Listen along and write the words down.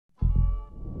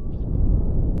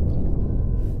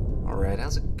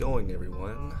how's it going,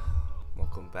 everyone?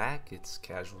 Welcome back. It's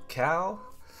Casual Cow.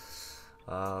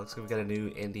 Looks like we got a new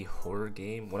indie horror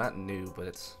game. Well, not new, but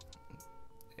it's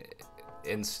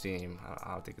in Steam.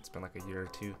 I don't think it's been like a year or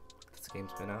two this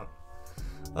game's been out.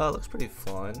 Looks pretty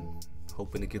fun.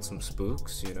 Hoping to get some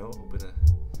spooks, you know.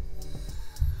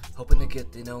 Hoping to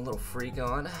get, you know, a little freak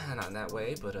on. Not in that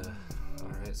way, but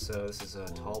alright, so this is a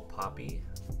Tall Poppy.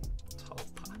 Tall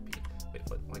Poppy. Wait,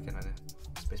 what? Why can't I?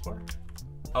 Spacebar?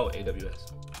 Oh,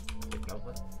 AWS. Wait, no,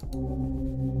 what?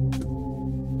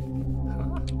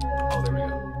 Huh? Oh, there we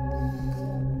go.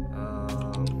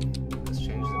 Let's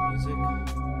change the music.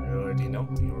 You already know.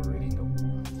 You already know.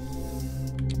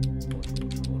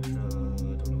 Ultra.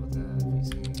 Don't know what that is.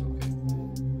 Okay.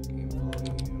 Game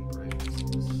volume, brightness.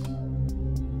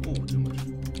 Ooh, too much.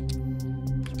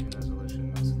 Screen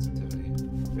resolution, mouse sensitivity.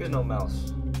 There's no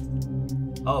mouse.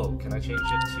 Oh, can I change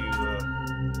it to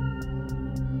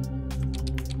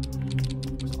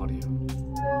audio?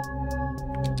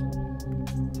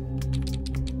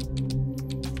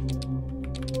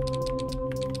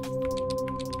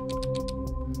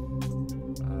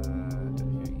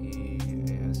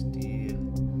 WEASDF.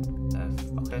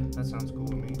 Okay, that sounds cool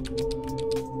to me.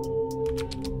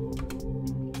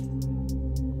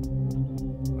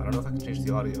 I don't know if I can change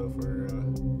the audio for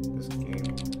this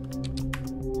game.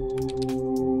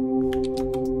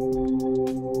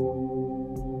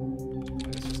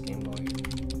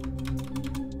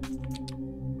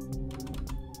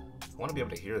 I want to be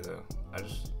able to hear though. I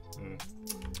just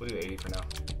we'll do 80 for now.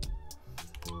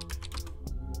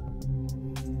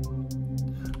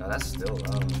 No, that's still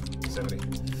 70.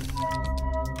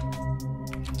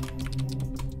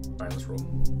 Alright, let's roll.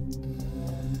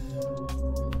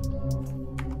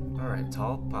 Alright,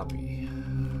 Tall Poppy.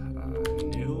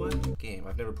 New game.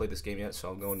 I've never played this game yet, so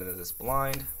I'm going into this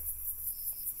blind.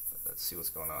 Let's see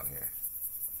what's going on here.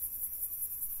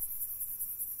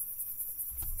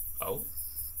 Oh.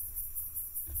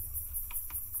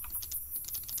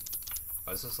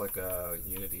 This is like a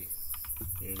Unity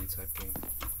type game.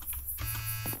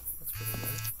 That's pretty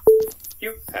nice.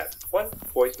 You have one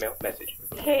voicemail message.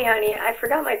 Hey honey, I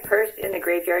forgot my purse in the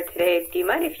graveyard today. Do you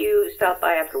mind if you stop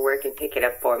by after work and pick it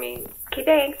up for me? Okay,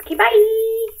 thanks. Okay,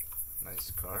 bye!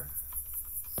 Nice car.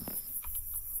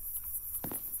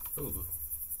 Ooh,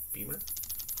 Beamer?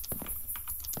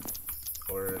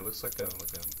 Or it looks like a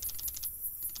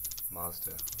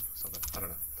Mazda or something. I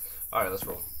don't know. Alright, let's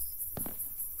roll.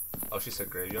 Oh, she said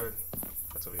graveyard?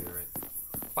 That's over here, right?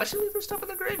 Why'd she leave her stuff in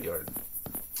the graveyard?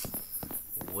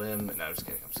 Whim. No, I'm just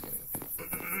kidding. I'm just kidding.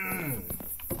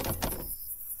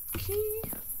 Okay. Key.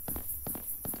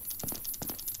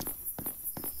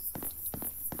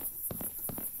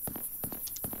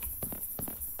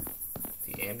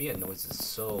 The ambient noise is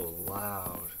so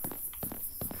loud.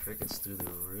 Crickets through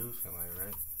the roof, am I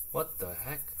right? What the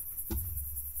heck?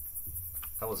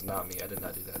 That was not me. I did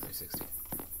not do that 360.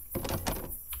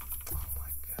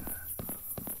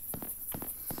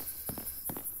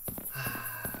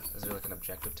 Is there like an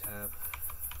objective tab?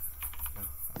 No?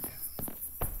 Okay.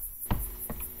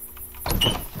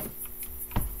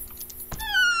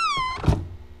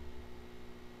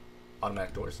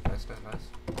 Automatic doors. Nice, nice.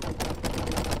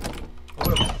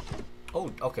 Oh,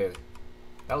 okay.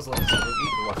 That was a little spooky.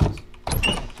 Watch this.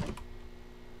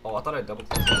 Oh, I thought I double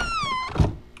clicked. I don't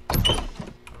know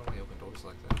why you open doors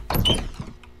like that.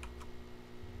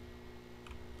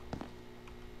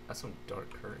 That's some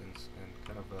dark curtains and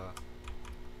kind of a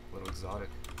little exotic.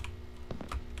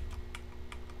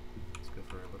 It's good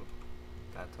for a little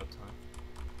bathtub time.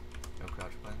 No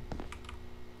crouch plan.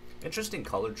 Interesting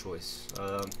color choice.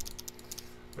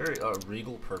 Very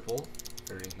regal purple.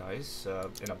 Very nice.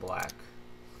 In a black.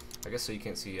 I guess so you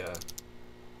can't see. You'll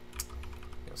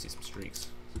see some streaks.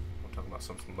 I'm talking about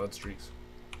some mud streaks.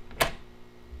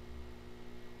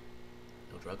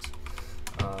 No drugs.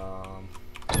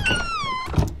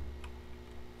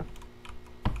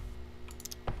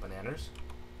 Bananas?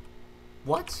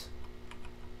 What?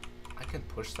 I can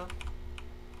push stuff?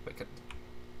 Wait,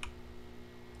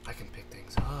 I can pick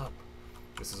things up.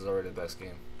 This is already the best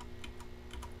game.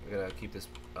 We gotta keep this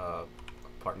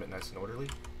apartment nice and orderly.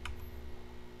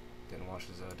 Didn't wash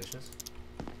his dishes.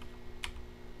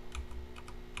 I'm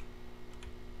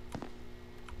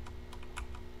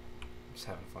just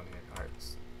having fun here.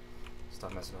 Alright,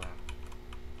 stop messing around.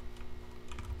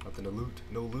 Nothing to loot.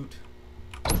 No loot.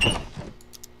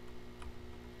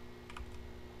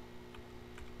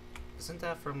 Isn't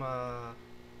that from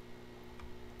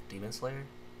Demon Slayer?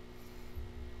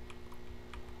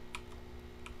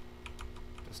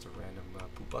 Just a random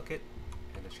poop bucket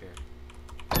and a chair.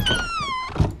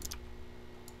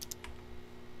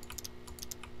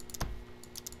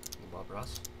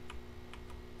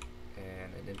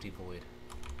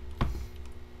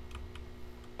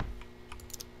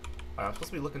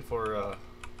 supposed to be looking for, oh,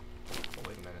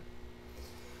 wait a minute.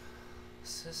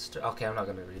 Sister, okay, I'm not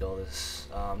gonna read all this.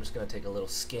 I'm just gonna take a little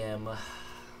skim.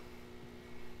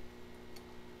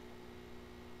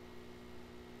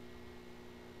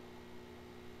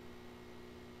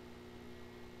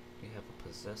 We have a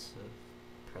possessive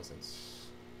presence.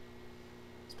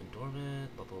 It's been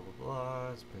dormant, blah blah blah blah.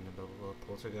 It's been blah blah blah.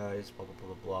 Poltergeist, blah blah blah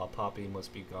blah blah. Poppy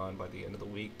must be gone by the end of the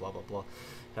week, blah blah blah.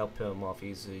 Help him off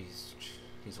easy.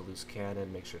 He's a loose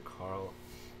cannon. Make sure Carl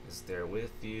is there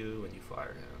with you when you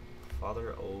fire him.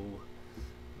 Father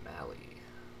O'Malley.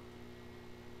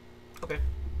 Okay.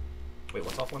 Wait,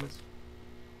 what's off limits?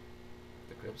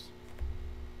 The crypts?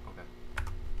 Okay.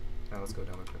 Now let's go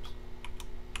down the crypts.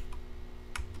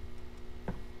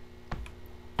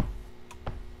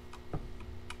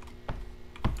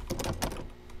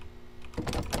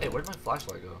 Hey, where'd my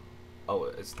flashlight go? Oh,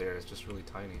 it's there. It's just really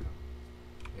tiny, huh?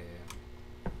 Yeah.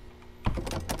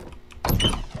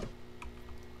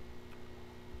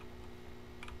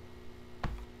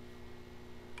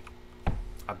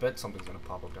 I bet something's gonna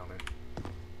pop up down there.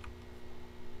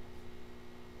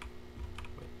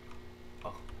 Wait.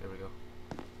 Oh, there we go.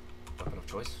 Weapon of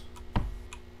choice.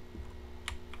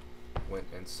 Went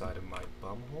inside of my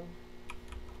bum hole.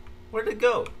 Where'd it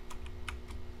go?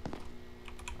 I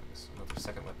guess another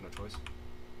second weapon of choice.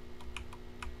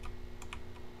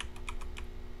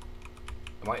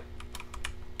 Am I?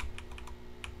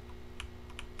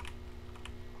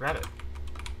 Grab it.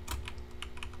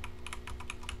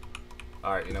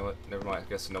 Alright, you know what? Never mind. I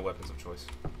guess no weapons of choice.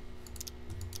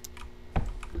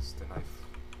 It's the knife.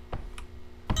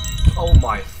 Oh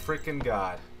my freaking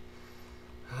god.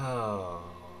 Oh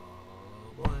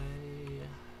boy.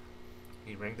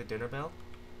 He rang the dinner bell?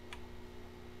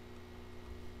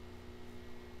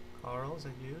 Carl, is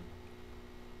that you?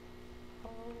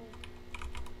 Carl.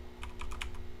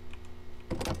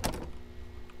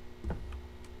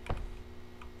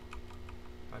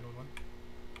 911?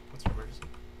 What's your emergency?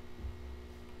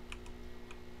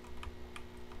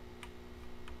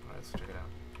 Let's check it out.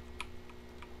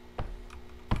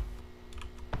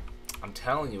 I'm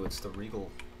telling you, it's the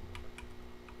regal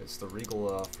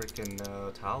freaking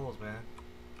towels, man.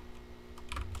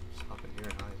 Just hop in here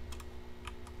and hide.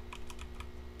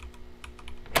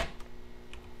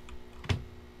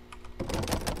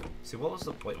 See, what was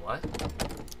the wait? What?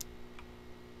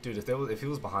 Dude, if he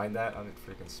was behind that, I'd be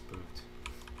freaking spooked.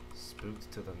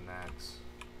 Spooked to the max.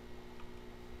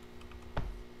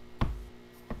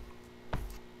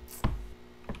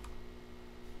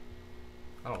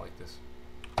 I don't like this.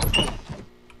 I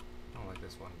don't like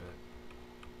this one bit.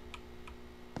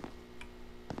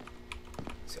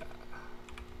 See,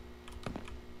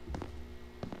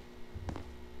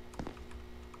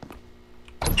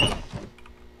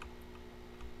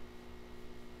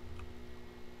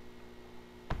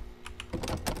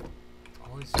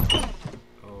 always.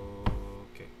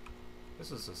 Okay. This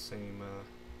is the same.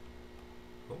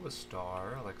 What was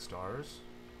star? I like stars.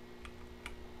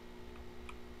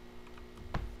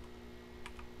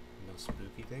 No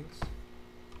spooky things.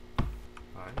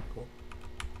 Alright, cool.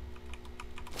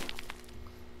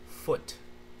 Foot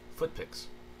picks.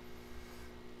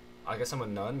 I guess I'm a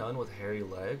nun with hairy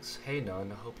legs. Hey nun,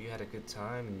 hope you had a good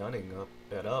time nunning up.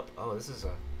 Oh, this is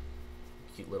a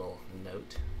cute little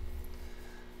note.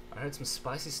 I heard some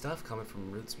spicy stuff coming from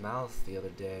Root's mouth the other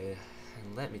day,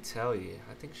 and let me tell you,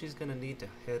 I think she's gonna need to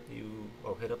hit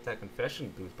up that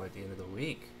confession booth by the end of the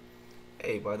week.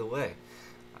 Hey, by the way,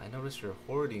 I noticed you're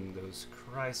hoarding those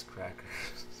Christ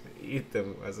crackers. Eat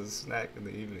them as a snack in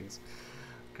the evenings.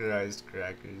 Christ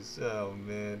crackers. Oh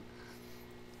man.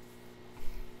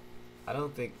 I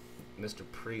don't think Mr.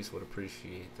 Priest would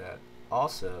appreciate that.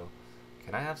 Also,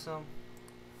 can I have some?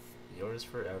 Yours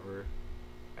forever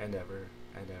and ever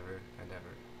and ever and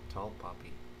ever. Tall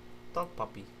Poppy. Tall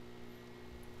Poppy.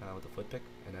 With a foot pick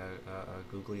and a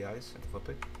googly eyes and a foot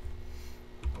pick.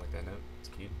 I like that note. It's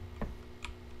cute.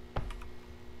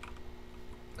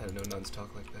 I didn't know nuns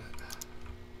talk like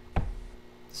that.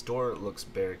 This door looks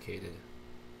barricaded.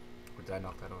 Or did I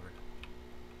knock that over?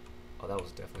 Oh, that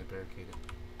was definitely barricaded.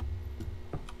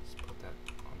 Just put that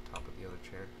on top of the other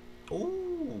chair.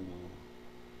 Ooh!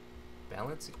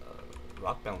 Balancing,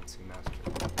 rock balancing master.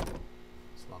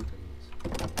 It's locked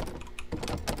anyways.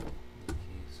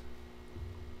 Keys.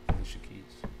 Alicia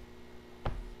keys.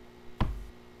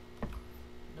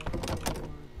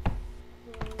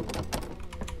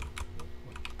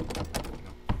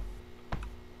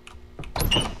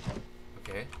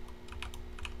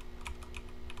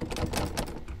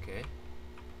 Okay.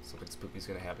 Something spooky's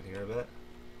gonna happen here, I bet.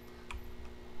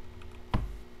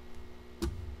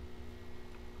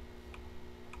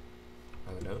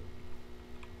 Another note.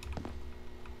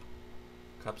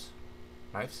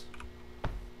 Knives?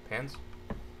 Pans?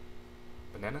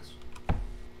 Bananas?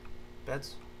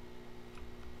 Beds?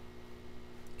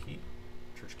 Key?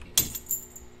 Church key.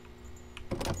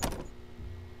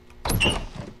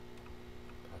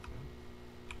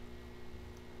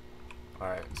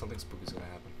 Alright, something spooky's gonna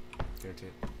happen.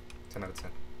 Guaranteed. 10 out of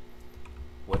 10.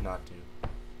 Would not do.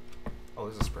 Oh,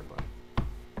 there's a sprint button.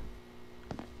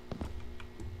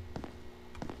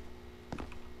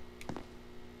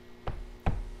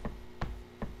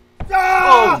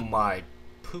 Oh my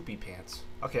poopy pants.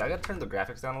 Okay, I gotta turn the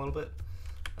graphics down a little bit.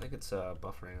 I think it's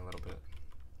buffering a little bit.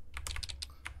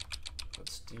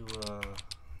 Let's do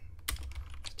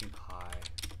high.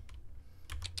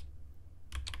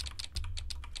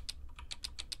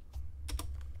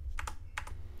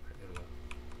 Alright, there we go.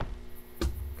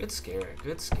 Good scare,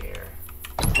 good scare.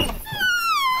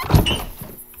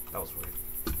 That was weird.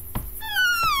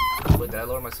 Wait, did I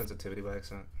lower my sensitivity by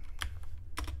accident?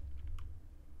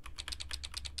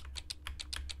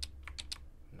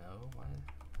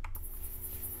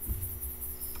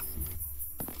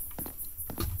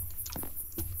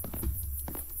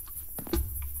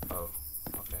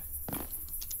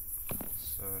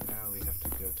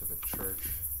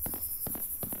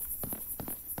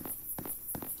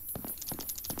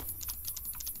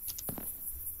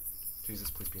 Jesus,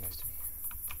 please be nice to me.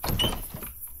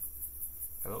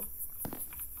 Hello?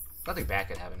 Nothing bad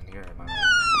could happen in here, am I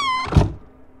right?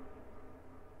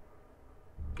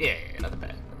 Yeah, nothing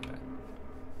bad, nothing bad.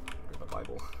 Read my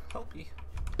Bible. Help me.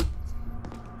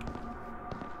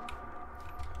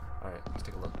 Alright, let's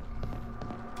take a look.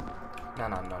 No.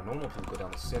 Normal people go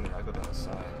down the center, I go down the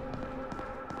side.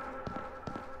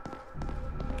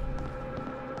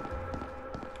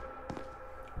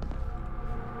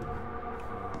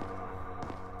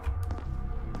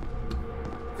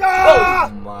 Oh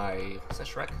my! Is that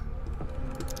Shrek?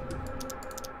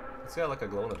 It's got like a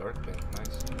glow in the dark pin.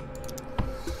 Nice.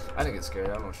 I didn't get scared.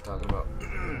 I don't know what you're talking about.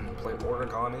 Play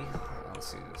origami. Let's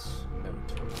see this. Note.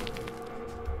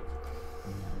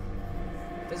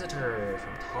 Visitor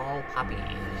from Tall Poppy.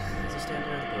 As you stand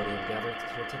here at the podium, gathered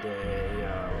here today,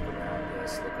 look around.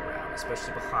 Yes, look around,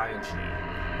 especially behind you.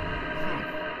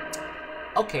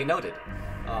 Okay, noted.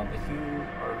 If you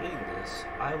are reading this,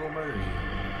 I will murder you.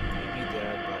 You'll be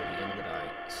dead by the end of the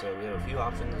night. So we have a few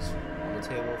options on the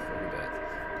table for your death.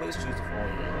 Please choose the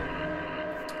following below.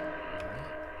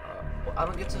 Well, I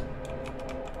don't get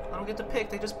to pick.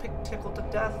 They just pick tickled to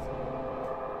death.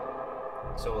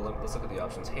 So let's look at the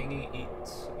options. Hanging,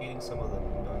 eating some of the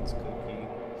nuns' cooking.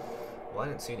 Well, I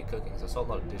didn't see any cooking. I saw a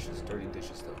lot of dishes, dirty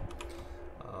dishes though.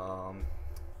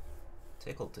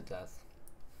 Tickled to death.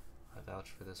 I vouch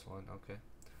for this one. Okay.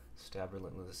 Stab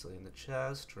relentlessly in the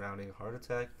chest, drowning, heart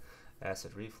attack,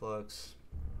 acid reflux,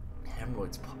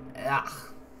 hemorrhoids.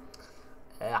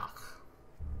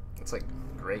 It's like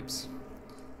grapes.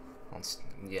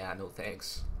 Yeah, no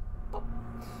thanks.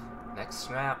 Next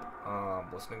snap.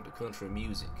 Listening to country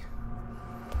music.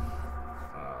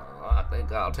 I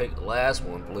think I'll take the last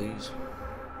one, please.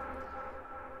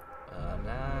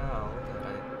 Now that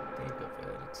I think of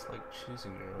it, it's like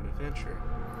choosing your own adventure.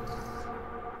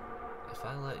 If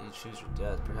I let you choose your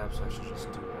death, perhaps I should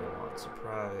just do what I want.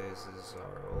 Surprises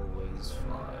are always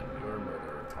fun. You're a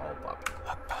murderer, Tall Poppy.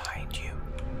 Look behind you.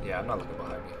 Yeah, I'm not looking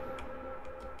behind me.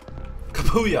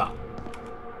 Kabooyah!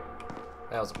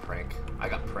 That was a prank. I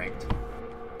got pranked.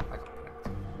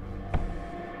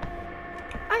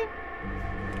 I'm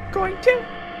going to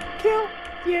kill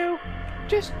you.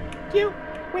 Just you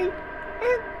wait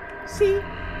and see.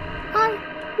 I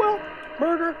will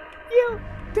murder you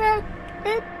dead.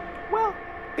 It will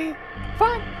be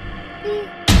fun.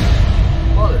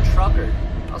 Oh, the trucker.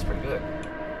 That was pretty good.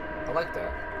 I like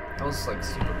that. That was like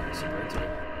super into it.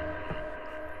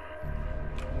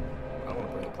 I don't want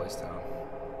to bring the place down.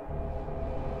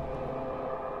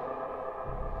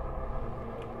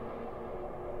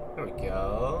 There we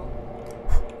go.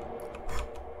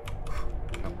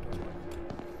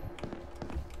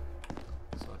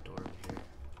 Saw a door over here.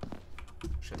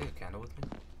 Should I take a candle with me?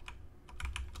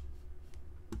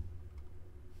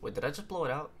 Wait, did I just blow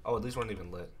it out? Oh, these weren't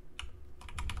even lit.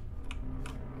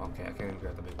 Okay, I can't even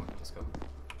grab the big one. Let's go.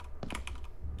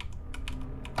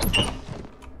 I am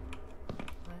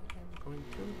going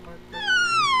to mark this.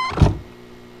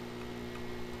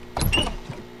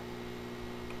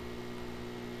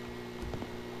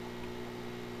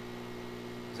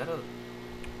 Is that a...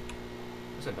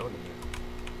 There's a note in here.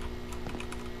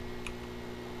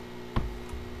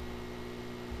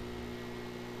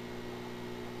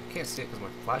 I can't see it because my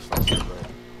flashlight's too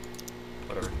bright.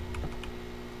 Whatever.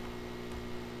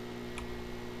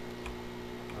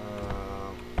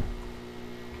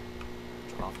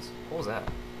 office. What was that?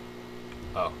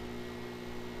 Oh.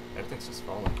 Everything's just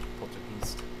falling.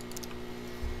 Poltergeist.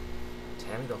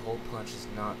 Tammy the hole punch is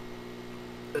not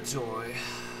a joy.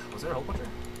 Was there a hole puncher?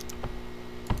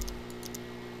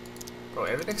 Bro,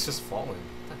 everything's just falling.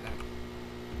 What the heck?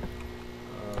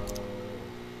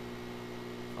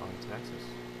 Falling taxes.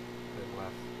 Live,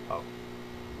 laugh. Oh.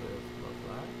 Live, love,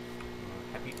 laugh.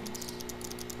 Happy face.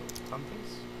 Tongue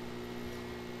face.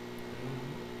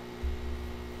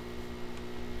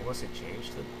 Unless it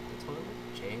changed the toilet?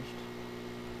 Changed?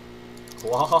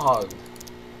 Clogged! I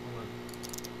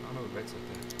don't know what writes like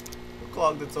that. Who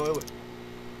clogged the toilet?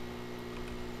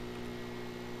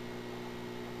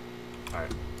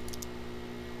 Alright.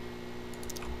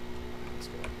 Let's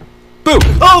go. Boom!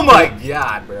 Oh my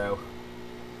god, bro!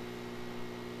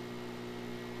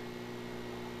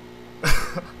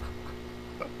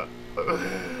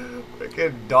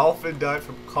 Freaking dolphin died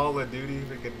from Call of Duty.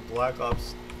 Freaking Black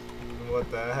Ops. What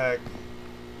the heck?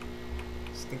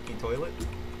 Stinky toilet?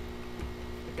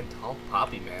 Freaking Tall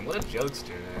Poppy, man. What a jokester,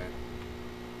 man.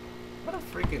 What a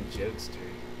freaking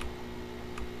jokester.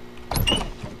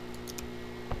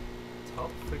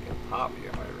 Tall freaking Poppy,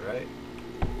 am I right?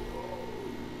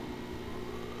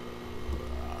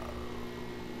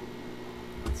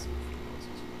 Let's see if he knows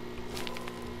this.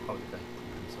 Oh, the guy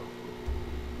pooped himself.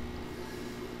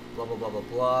 Blah blah blah blah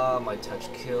blah. My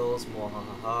touch kills.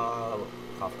 Mwahaha.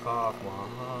 Cough cough.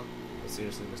 Mwahaha. But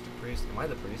seriously, Mr. Priest. Am I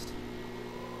the priest?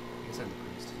 I guess I'm the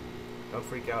priest. Don't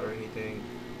freak out or anything.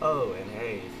 Oh, and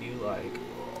hey, if you like,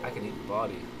 I can eat your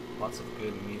body. Lots of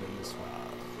good meat in this one.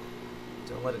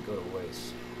 Don't let it go to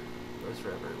waste. Lives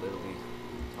forever, literally.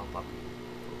 Tall Poppy.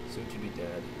 Soon to be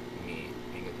dead. Me,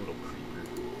 being a little creeper.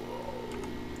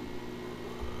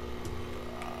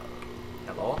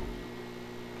 Hello?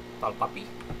 Tall Poppy?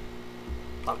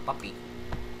 Tall Poppy?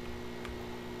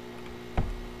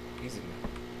 Easy, man.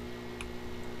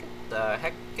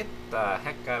 Get the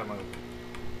heck out of my way.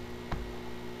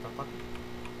 Tall Poppy?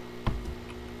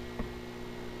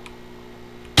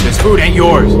 This food ain't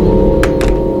yours!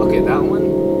 Okay, that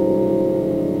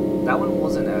one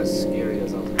wasn't as scary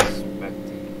as I was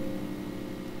expecting.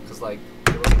 Cause like,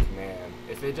 it was like, man,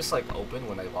 if it just like opened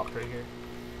when I walked right here,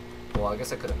 well, I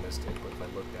guess I could have missed it, but if I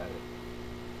looked at it,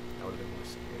 that would have been more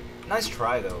scary. Nice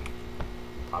try though,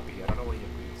 Poppy. I don't know what you're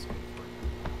being scared for.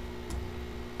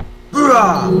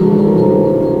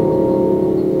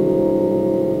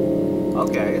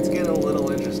 Okay, it's getting a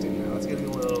little interesting now. It's getting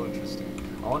a little interesting.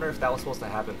 I wonder if that was supposed to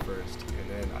happen first, and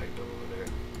then I go over there.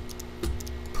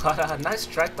 But nice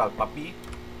try, Tall Poppy.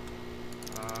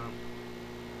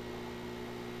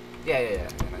 Yeah,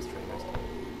 nice try, nice try.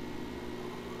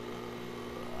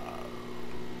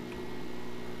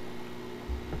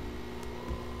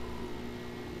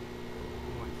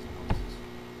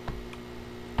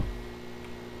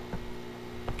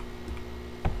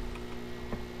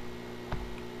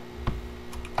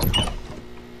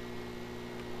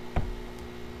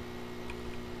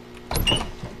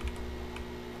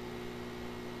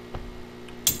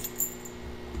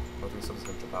 I think something's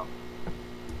gonna jump out.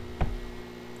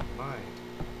 Mind.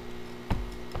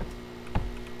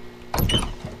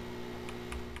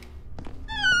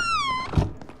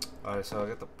 Alright, so I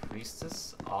got the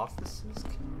priestess offices.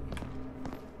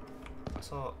 I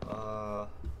saw, oh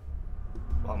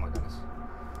my goodness.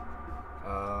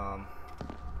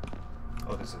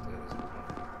 Oh, this is it.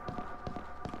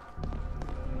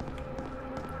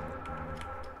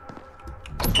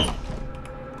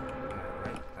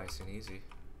 Alright, nice and easy.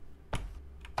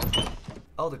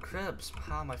 Oh, the cribs.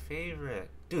 Ah, my favorite.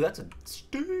 Dude, that's a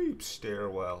steep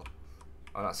stairwell.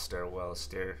 Oh, not stairwell,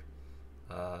 stair.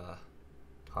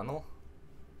 Tunnel?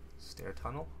 Stair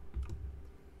tunnel?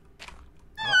 I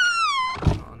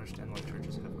don't understand why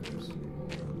churches have cribs.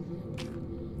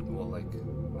 Well, like,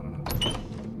 I don't know.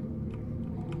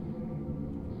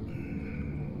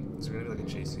 Is there gonna be like a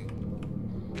chase scene?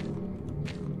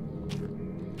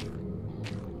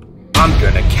 I'm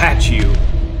gonna catch you!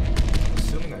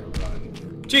 Assuming I run.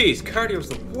 Jeez, cardio's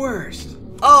the worst!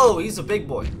 Oh, he's a big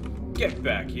boy. Get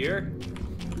back here!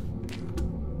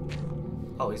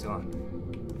 Oh, he's gone.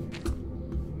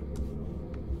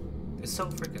 It's so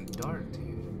freaking dark, dude.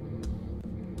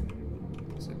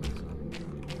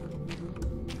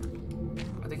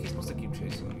 I think he's supposed to keep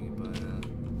chasing me, but I don't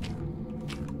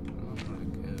know how to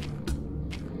go.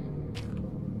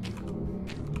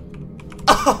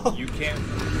 Oh! You can't.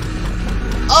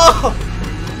 Oh!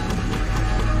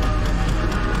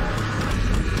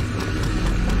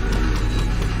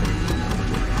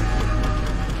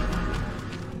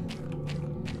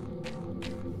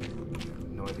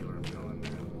 No idea where I'm going,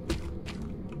 man.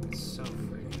 It's so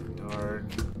freaking dark.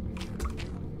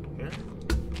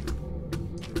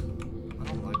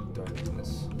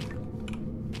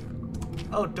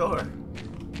 Oh, door.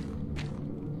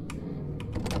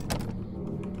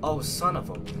 Oh, son of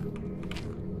a...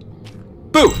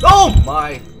 Boo! Oh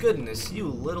my goodness, you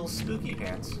little spooky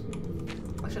pants.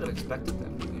 I should have expected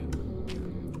that from you.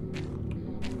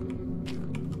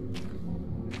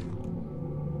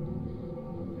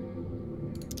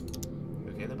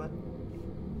 You okay there, bud?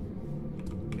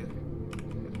 Okay there.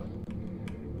 Okay there, bud.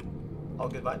 All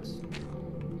good vibes?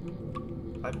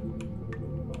 Vibe?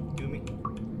 You and me?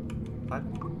 Vibe?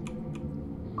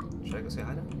 Should I go say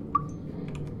hi to him?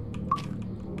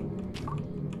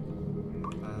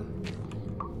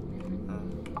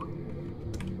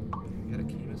 You got a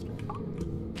key, mister?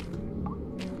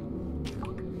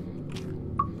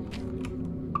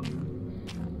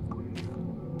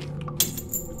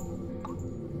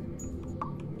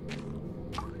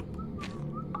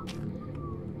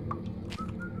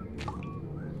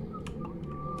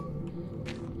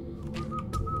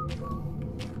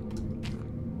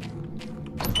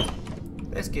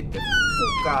 Let's get the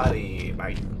fuck out of here,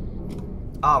 mate.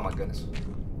 Oh my goodness.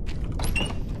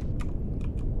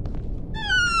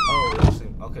 Oh,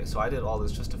 actually, okay, so I did all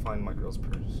this just to find my girl's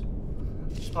purse.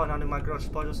 She's probably not in my girl, she's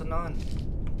probably just a nun.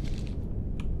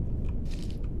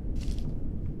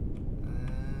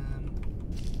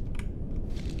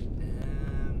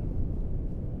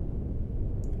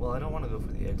 Well, I don't want to go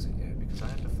for the exit yet because I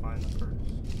have to find the purse.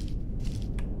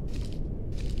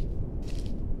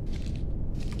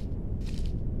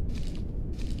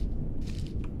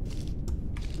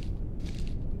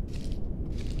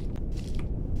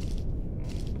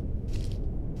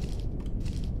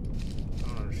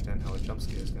 How a jump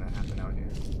scare is gonna happen out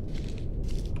here.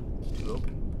 It's too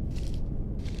open.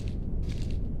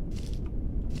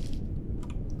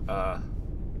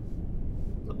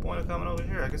 What's the point of coming over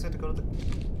here? I guess I have to go to the...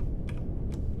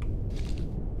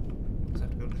 I have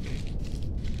to go to the gate.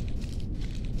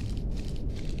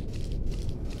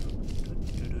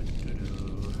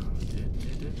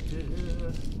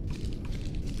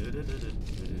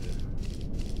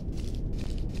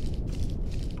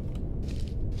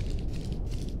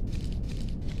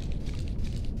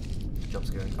 Jump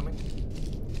scare incoming.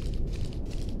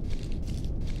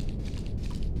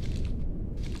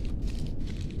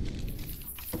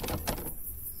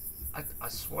 I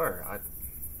swear,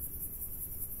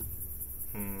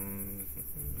 am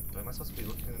I supposed to be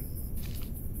looking?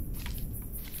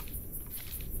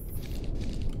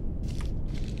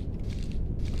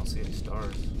 I don't see any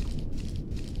stars.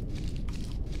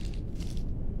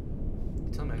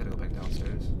 Tell me I gotta go back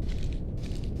downstairs.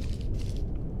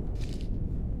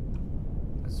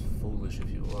 Foolish if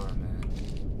you are, man.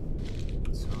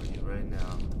 I'm telling you right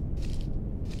now.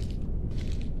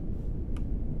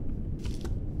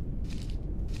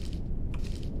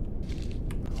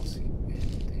 I don't see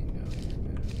anything out here,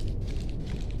 man.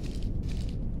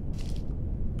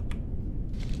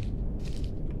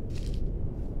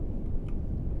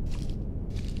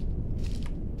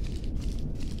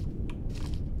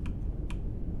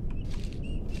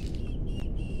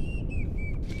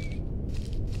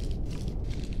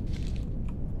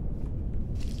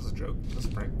 Joke. That's a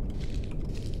prank.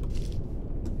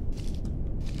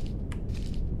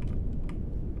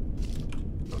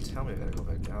 Don't tell me I gotta go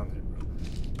back down there, bro.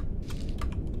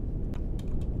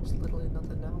 There's literally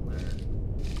nothing down there.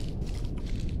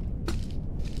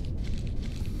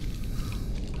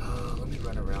 Let me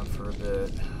run around for a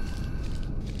bit.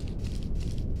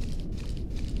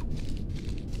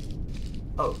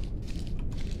 Oh.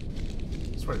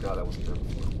 I swear to God, I wasn't there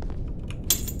before.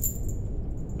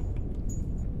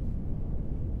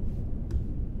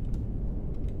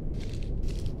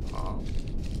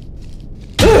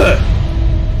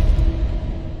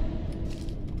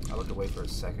 I looked away for a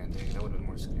second, dang, that would have been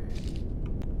more scary.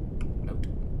 Note.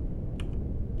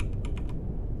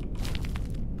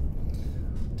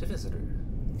 To visitor.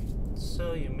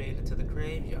 So you made it to the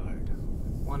graveyard.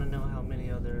 Want to know how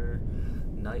many other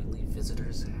nightly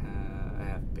visitors I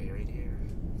have buried here?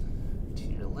 To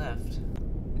your left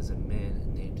is a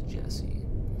man named Jesse,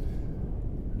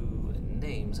 who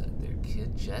names their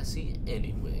kid Jesse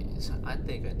anyways. I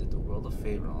think I did the world a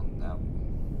favor on that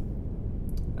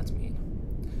one. That's mean.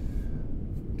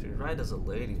 To your right is a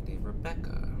lady named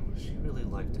Rebecca. She really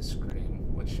liked to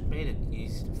scream, which made it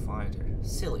easy to find her.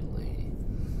 Silly lady.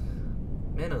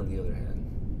 Men, on the other hand,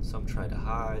 some try to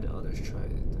hide, others try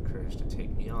the courage to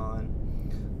take me on.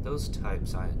 Those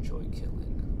types I enjoy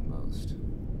killing most.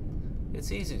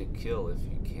 It's easy to kill if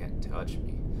you can't touch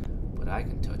me, but I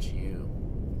can touch you.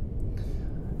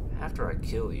 After I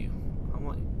kill you, I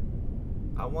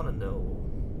want to know...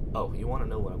 Oh, you want to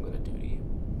know what I'm going to do to you?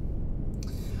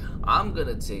 I'm going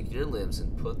to take your limbs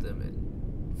and put them in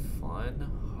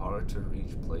fun, hard to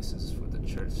reach places for the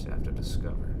church staff to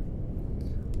discover.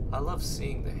 I love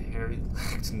seeing the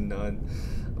hairy-legged nun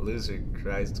lose her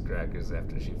Christ crackers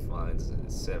after she finds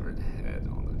a severed head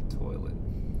on the toilet.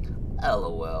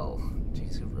 LOL.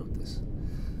 Jeez, who wrote this?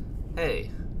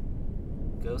 Hey,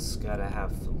 ghosts gotta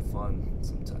have some fun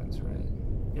sometimes, right?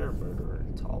 You're a murderer,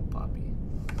 Tall Poppy.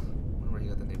 I wonder where you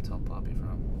got the name Tall Poppy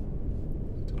from.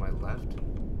 To my left,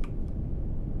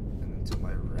 and then to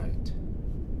my right.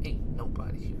 Ain't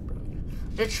nobody here, bro.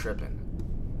 You're tripping.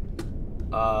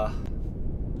 I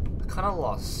kind of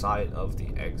lost sight of the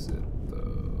exit,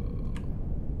 though.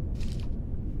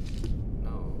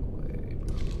 No way,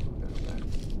 bro. Gotta go back.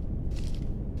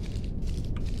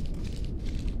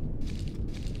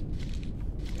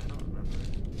 Yeah, I don't remember.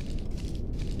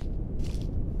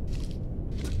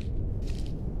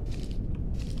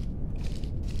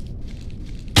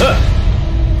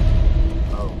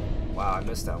 Oh, wow, I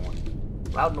missed that one.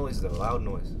 Loud noise, though. Loud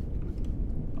noise.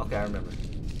 Okay, I remember.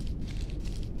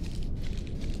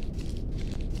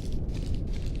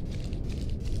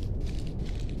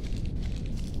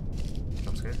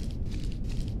 I'm scared.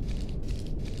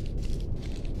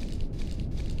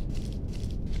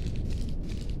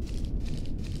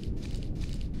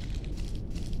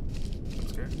 I'm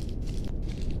scared.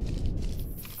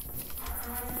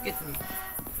 Get me.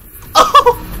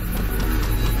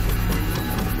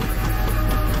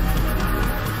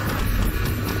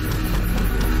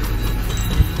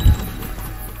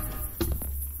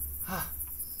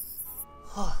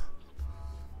 Oh!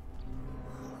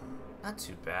 Not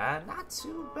too bad, not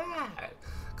too bad.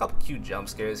 A couple cute jump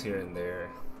scares here and there.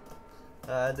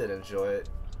 I did enjoy it.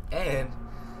 And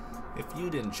if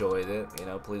you'd enjoyed it, you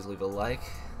know, please leave a like.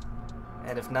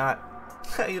 And if not,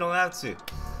 you don't have to.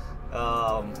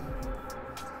 I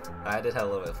did have a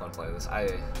little bit of fun playing this.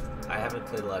 I haven't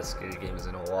played a lot of scary games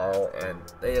in a while, and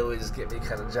they always get me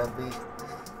kind of jumpy.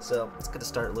 So it's gonna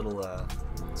start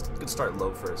it's gonna start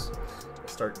low first.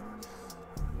 Start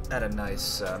at a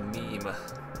nice meme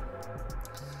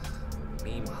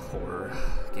horror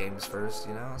games first,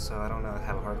 you know, so I don't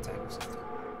have a heart attack or something.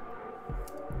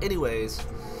 Anyways,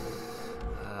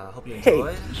 hope you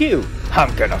enjoyed. Hey, you!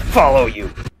 I'm gonna follow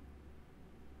you!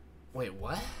 Wait,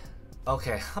 what?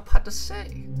 Okay, I'm about to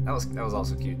say. That was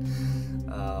also cute.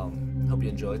 Hope you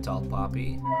enjoyed Tall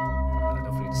Poppy.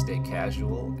 Don't forget to stay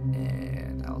casual,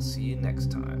 and I'll see you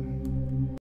next time.